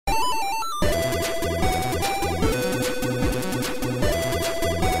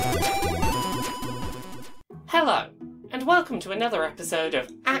welcome to another episode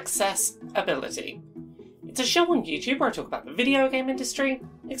of Accessibility. It's a show on YouTube where I talk about the video game industry,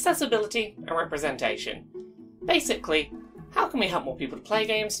 accessibility, and representation. Basically, how can we help more people to play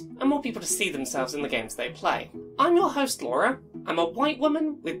games, and more people to see themselves in the games they play? I'm your host, Laura. I'm a white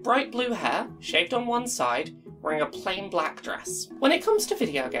woman with bright blue hair, shaved on one side, wearing a plain black dress. When it comes to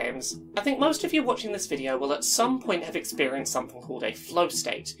video games, I think most of you watching this video will at some point have experienced something called a flow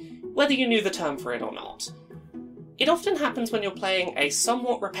state, whether you knew the term for it or not. It often happens when you're playing a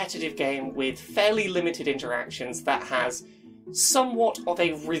somewhat repetitive game with fairly limited interactions that has somewhat of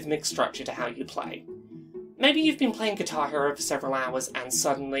a rhythmic structure to how you play. Maybe you've been playing Guitar Hero for several hours and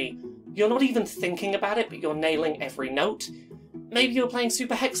suddenly you're not even thinking about it, but you're nailing every note. Maybe you're playing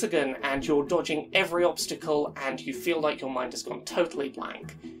Super Hexagon and you're dodging every obstacle and you feel like your mind has gone totally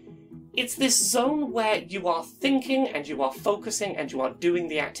blank. It's this zone where you are thinking and you are focusing and you are doing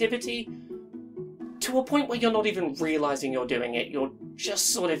the activity to a point where you're not even realising you're doing it, you're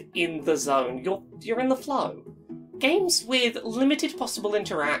just sort of in the zone, you're in the flow. Games with limited possible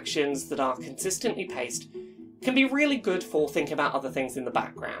interactions that are consistently paced can be really good for thinking about other things in the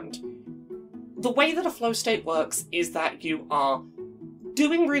background. The way that a flow state works is that you are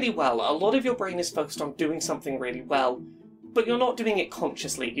doing really well, a lot of your brain is focused on doing something really well, but you're not doing it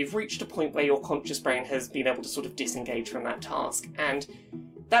consciously. You've reached a point where your conscious brain has been able to sort of disengage from that task, and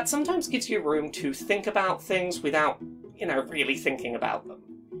that sometimes gives you room to think about things without, really thinking about them.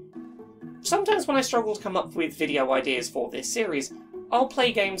 Sometimes when I struggle to come up with video ideas for this series, I'll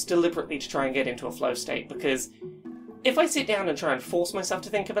play games deliberately to try and get into a flow state, because if I sit down and try and force myself to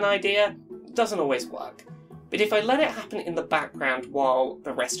think of an idea, it doesn't always work. But if I let it happen in the background while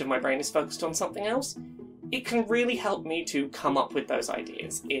the rest of my brain is focused on something else, it can really help me to come up with those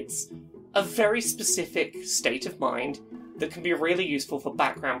ideas. It's a very specific state of mind that can be really useful for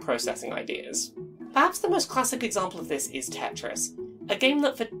background processing ideas. Perhaps the most classic example of this is Tetris, a game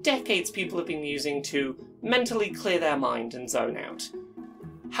that for decades people have been using to mentally clear their mind and zone out.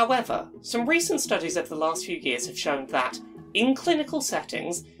 However, some recent studies over the last few years have shown that, in clinical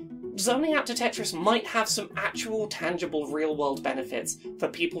settings, zoning out to Tetris might have some actual tangible real-world benefits for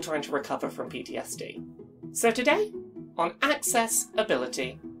people trying to recover from PTSD. So today, on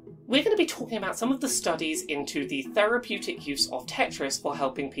Accessibility, we're going to be talking about some of the studies into the therapeutic use of Tetris for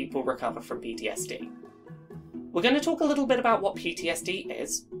helping people recover from PTSD. We're going to talk a little bit about what PTSD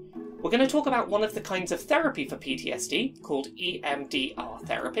is. We're going to talk about one of the kinds of therapy for PTSD, called EMDR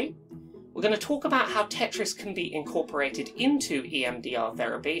therapy. We're going to talk about how Tetris can be incorporated into EMDR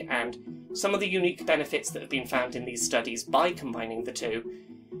therapy and some of the unique benefits that have been found in these studies by combining the two.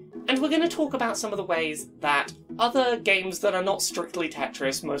 And we're going to talk about some of the ways that other games that are not strictly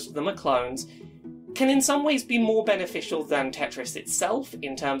Tetris, most of them are clones, can in some ways be more beneficial than Tetris itself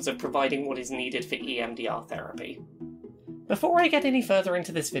in terms of providing what is needed for EMDR therapy. Before I get any further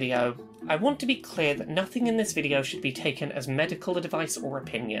into this video, I want to be clear that nothing in this video should be taken as medical advice or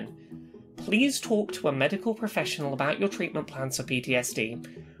opinion. Please talk to a medical professional about your treatment plans for PTSD,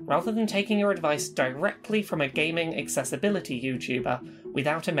 rather than taking your advice directly from a gaming accessibility YouTuber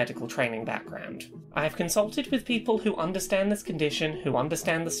without a medical training background. I have consulted with people who understand this condition, who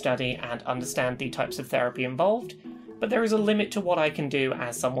understand the study, and understand the types of therapy involved, but there is a limit to what I can do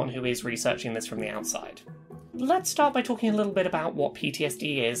as someone who is researching this from the outside. Let's start by talking a little bit about what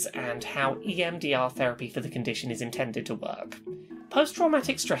PTSD is and how EMDR therapy for the condition is intended to work.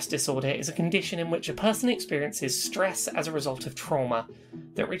 Post-traumatic stress disorder is a condition in which a person experiences stress as a result of trauma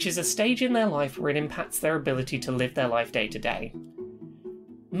that reaches a stage in their life where it impacts their ability to live their life day to day.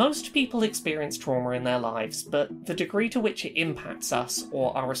 Most people experience trauma in their lives, but the degree to which it impacts us,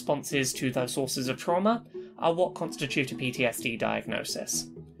 or our responses to those sources of trauma, are what constitute a PTSD diagnosis.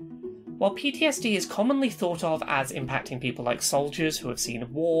 While PTSD is commonly thought of as impacting people like soldiers who have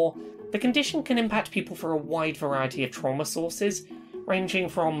seen war, the condition can impact people for a wide variety of trauma sources, ranging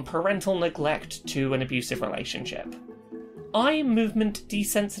from parental neglect to an abusive relationship. Eye movement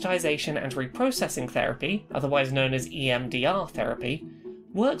desensitization and reprocessing therapy, otherwise known as EMDR therapy,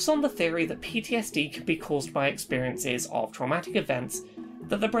 works on the theory that PTSD can be caused by experiences of traumatic events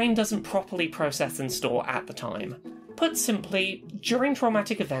that the brain doesn't properly process and store at the time. Put simply, during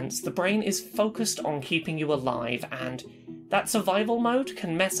traumatic events, the brain is focused on keeping you alive, and that survival mode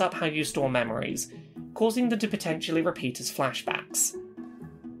can mess up how you store memories, causing them to potentially repeat as flashbacks.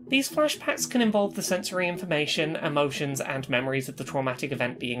 These flashbacks can involve the sensory information, emotions, and memories of the traumatic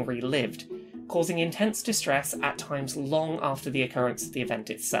event being relived, causing intense distress at times long after the occurrence of the event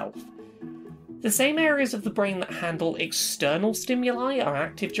itself. The same areas of the brain that handle external stimuli are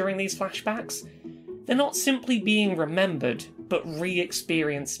active during these flashbacks. They're not simply being remembered, but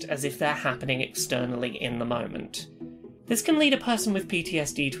re-experienced as if they're happening externally in the moment. This can lead a person with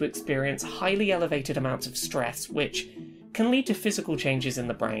PTSD to experience highly elevated amounts of stress, which can lead to physical changes in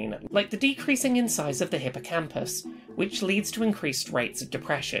the brain, like the decreasing in size of the hippocampus, which leads to increased rates of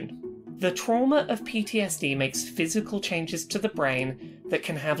depression. The trauma of PTSD makes physical changes to the brain that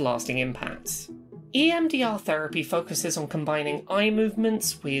can have lasting impacts. EMDR therapy focuses on combining eye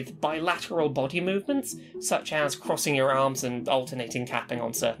movements with bilateral body movements, such as crossing your arms and alternating tapping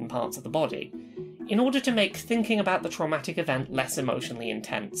on certain parts of the body, in order to make thinking about the traumatic event less emotionally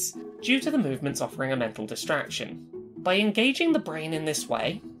intense, due to the movements offering a mental distraction. By engaging the brain in this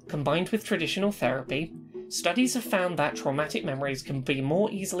way, combined with traditional therapy, studies have found that traumatic memories can be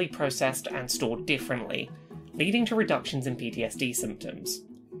more easily processed and stored differently, leading to reductions in PTSD symptoms.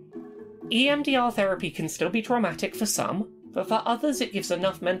 EMDR therapy can still be traumatic for some, but for others it gives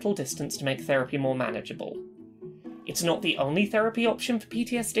enough mental distance to make therapy more manageable. It's not the only therapy option for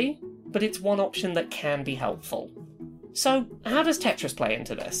PTSD, but it's one option that can be helpful. So, how does Tetris play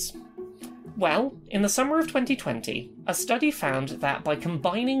into this? Well, in the summer of 2020, a study found that by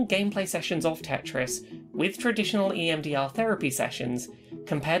combining gameplay sessions of Tetris with traditional EMDR therapy sessions,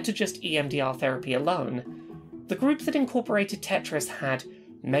 compared to just EMDR therapy alone, the group that incorporated Tetris had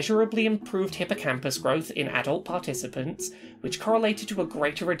measurably improved hippocampus growth in adult participants, which correlated to a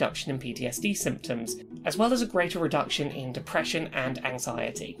greater reduction in PTSD symptoms, as well as a greater reduction in depression and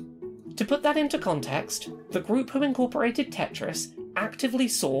anxiety. To put that into context, the group who incorporated Tetris actively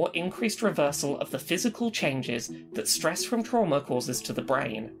saw increased reversal of the physical changes that stress from trauma causes to the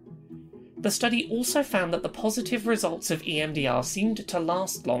brain. The study also found that the positive results of EMDR seemed to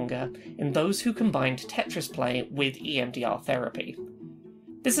last longer in those who combined Tetris play with EMDR therapy.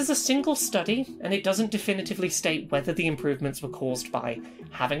 This is a single study, and it doesn't definitively state whether the improvements were caused by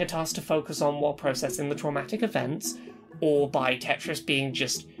having a task to focus on while processing the traumatic events, or by Tetris being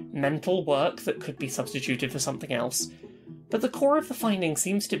just mental work that could be substituted for something else. But the core of the finding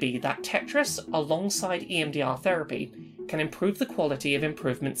seems to be that Tetris, alongside EMDR therapy, can improve the quality of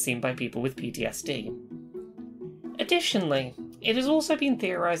improvements seen by people with PTSD. Additionally, it has also been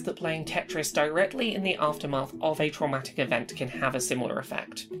theorised that playing Tetris directly in the aftermath of a traumatic event can have a similar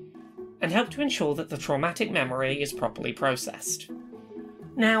effect, and help to ensure that the traumatic memory is properly processed.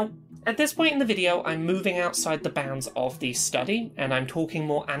 Now, at this point in the video, I'm moving outside the bounds of the study, and I'm talking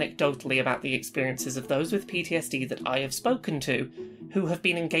more anecdotally about the experiences of those with PTSD that I have spoken to, who have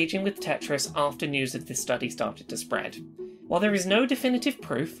been engaging with Tetris after news of this study started to spread. While there is no definitive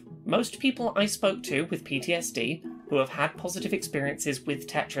proof, most people I spoke to with PTSD, who have had positive experiences with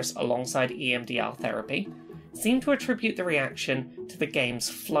Tetris alongside EMDR therapy, seem to attribute the reaction to the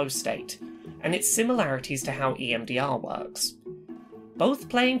game's flow state, and its similarities to how EMDR works. Both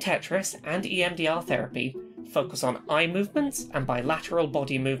playing Tetris and EMDR therapy focus on eye movements and bilateral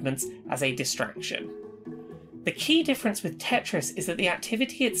body movements as a distraction. The key difference with Tetris is that the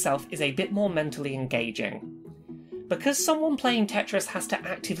activity itself is a bit more mentally engaging. Because someone playing Tetris has to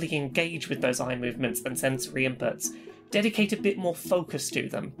actively engage with those eye movements and sensory inputs, dedicate a bit more focus to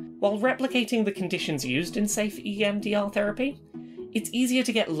them, while replicating the conditions used in safe EMDR therapy, it's easier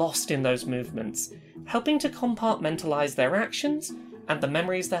to get lost in those movements, helping to compartmentalise their actions and the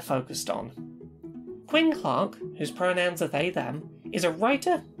memories they're focused on. Quinn Clark, whose pronouns are they/them, is a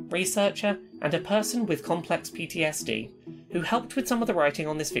writer, researcher, and a person with complex PTSD, who helped with some of the writing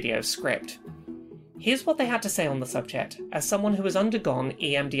on this video's script. Here's what they had to say on the subject, as someone who has undergone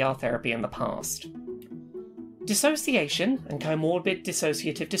EMDR therapy in the past. Dissociation and comorbid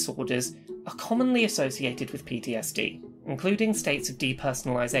dissociative disorders are commonly associated with PTSD, including states of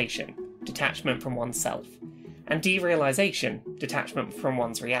depersonalization, detachment from oneself, and derealization, detachment from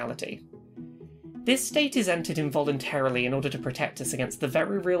one's reality. This state is entered involuntarily in order to protect us against the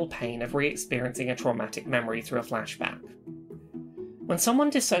very real pain of re-experiencing a traumatic memory through a flashback. When someone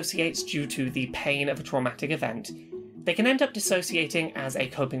dissociates due to the pain of a traumatic event, they can end up dissociating as a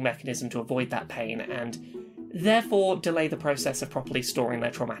coping mechanism to avoid that pain and therefore delay the process of properly storing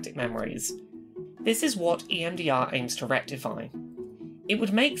their traumatic memories. This is what EMDR aims to rectify. It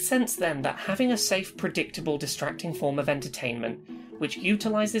would make sense then that having a safe, predictable, distracting form of entertainment, which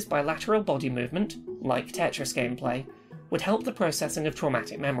utilises bilateral body movement, like Tetris gameplay, would help the processing of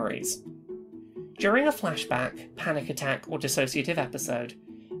traumatic memories. During a flashback, panic attack, or dissociative episode,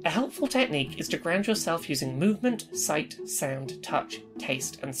 a helpful technique is to ground yourself using movement, sight, sound, touch,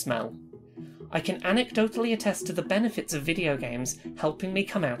 taste, and smell. I can anecdotally attest to the benefits of video games helping me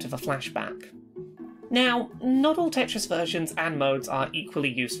come out of a flashback. Now, not all Tetris versions and modes are equally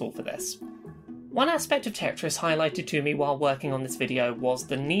useful for this. One aspect of Tetris highlighted to me while working on this video was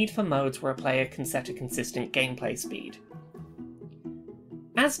the need for modes where a player can set a consistent gameplay speed.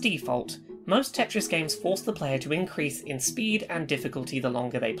 As default, most Tetris games force the player to increase in speed and difficulty the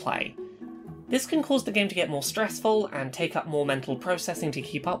longer they play. This can cause the game to get more stressful and take up more mental processing to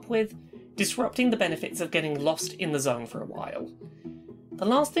keep up with, disrupting the benefits of getting lost in the zone for a while. The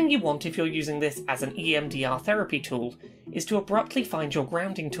last thing you want if you're using this as an EMDR therapy tool is to abruptly find your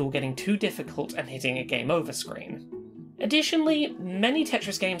grounding tool getting too difficult and hitting a game over screen. Additionally, many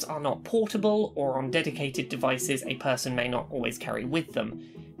Tetris games are not portable or on dedicated devices a person may not always carry with them,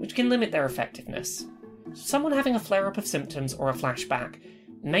 which can limit their effectiveness. Someone having a flare-up of symptoms or a flashback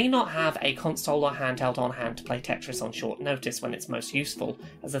may not have a console or handheld on hand to play Tetris on short notice when it's most useful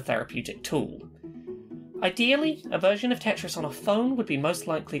as a therapeutic tool. Ideally, a version of Tetris on a phone would be most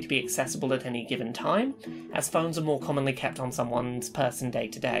likely to be accessible at any given time, as phones are more commonly kept on someone's person day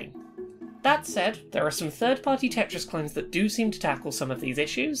to day. That said, there are some third-party Tetris clones that do seem to tackle some of these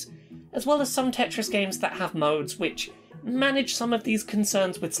issues, as well as some Tetris games that have modes which manage some of these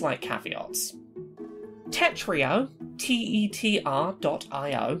concerns with slight caveats. Tetrio, Tetr.io,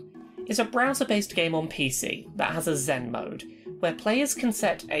 is a browser-based game on PC that has a Zen mode, where players can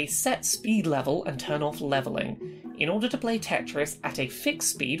set a set speed level and turn off leveling in order to play Tetris at a fixed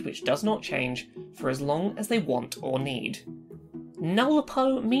speed which does not change for as long as they want or need.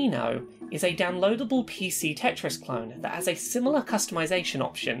 Nulpo Mino is a downloadable PC Tetris clone that has a similar customization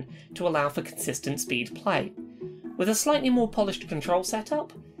option to allow for consistent speed play. With a slightly more polished control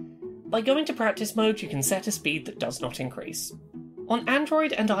setup, by going to practice mode you can set a speed that does not increase. On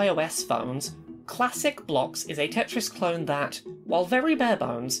Android and iOS phones, Classic Blocks is a Tetris clone that, while very bare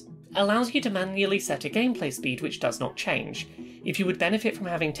bones, allows you to manually set a gameplay speed which does not change, if you would benefit from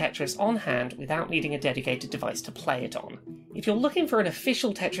having Tetris on hand without needing a dedicated device to play it on. If you're looking for an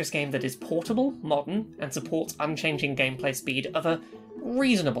official Tetris game that is portable, modern, and supports unchanging gameplay speed of a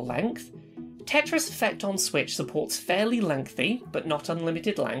reasonable length, Tetris Effect on Switch supports fairly lengthy, but not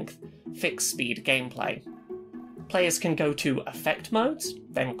unlimited length, fixed speed gameplay. Players can go to Effect modes,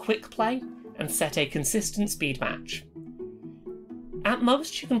 then Quick Play, and set a consistent speed match. At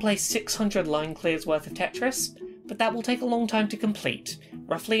most you can play 600 line clears worth of Tetris, but that will take a long time to complete,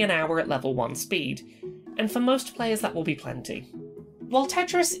 roughly an hour at level 1 speed, and for most players that will be plenty. While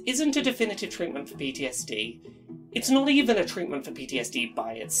Tetris isn't a definitive treatment for PTSD, it's not even a treatment for PTSD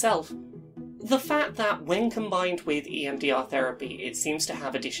by itself. The fact that when combined with EMDR therapy it seems to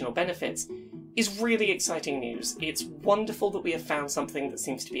have additional benefits is really exciting news. It's wonderful that we have found something that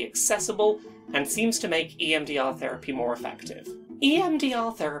seems to be accessible and seems to make EMDR therapy more effective.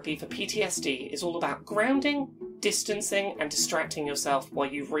 EMDR therapy for PTSD is all about grounding, distancing, and distracting yourself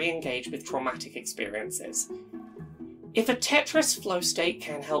while you re-engage with traumatic experiences. If a Tetris flow state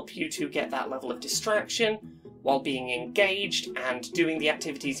can help you to get that level of distraction while being engaged and doing the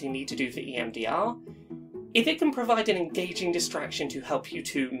activities you need to do for EMDR, if it can provide an engaging distraction to help you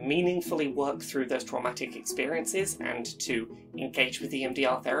to meaningfully work through those traumatic experiences and to engage with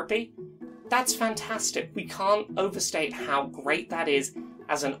EMDR therapy, that's fantastic. We can't overstate how great that is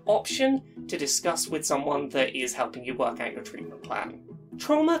as an option to discuss with someone that is helping you work out your treatment plan.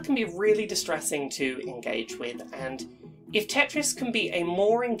 Trauma can be really distressing to engage with, and if Tetris can be a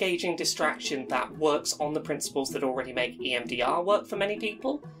more engaging distraction that works on the principles that already make EMDR work for many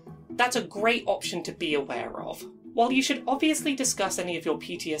people, that's a great option to be aware of. While you should obviously discuss any of your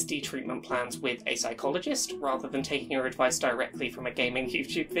PTSD treatment plans with a psychologist rather than taking your advice directly from a gaming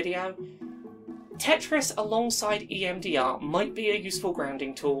YouTube video, Tetris alongside EMDR might be a useful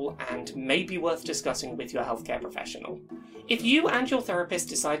grounding tool and may be worth discussing with your healthcare professional. If you and your therapist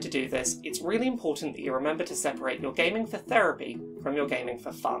decide to do this, it's really important that you remember to separate your gaming for therapy from your gaming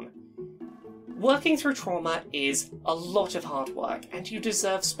for fun. Working through trauma is a lot of hard work, and you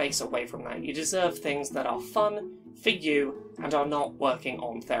deserve space away from that. You deserve things that are fun for you and are not working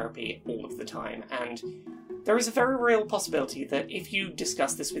on therapy all of the time. And there is a very real possibility that if you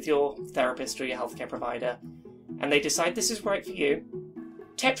discuss this with your therapist or your healthcare provider, and they decide this is right for you,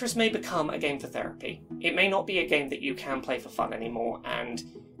 Tetris may become a game for therapy. It may not be a game that you can play for fun anymore, and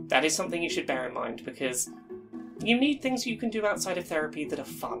that is something you should bear in mind, because you need things you can do outside of therapy that are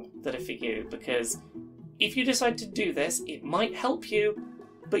fun, that are for you, because if you decide to do this, it might help you,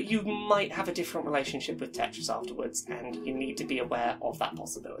 but you might have a different relationship with Tetris afterwards, and you need to be aware of that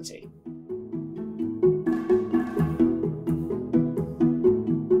possibility.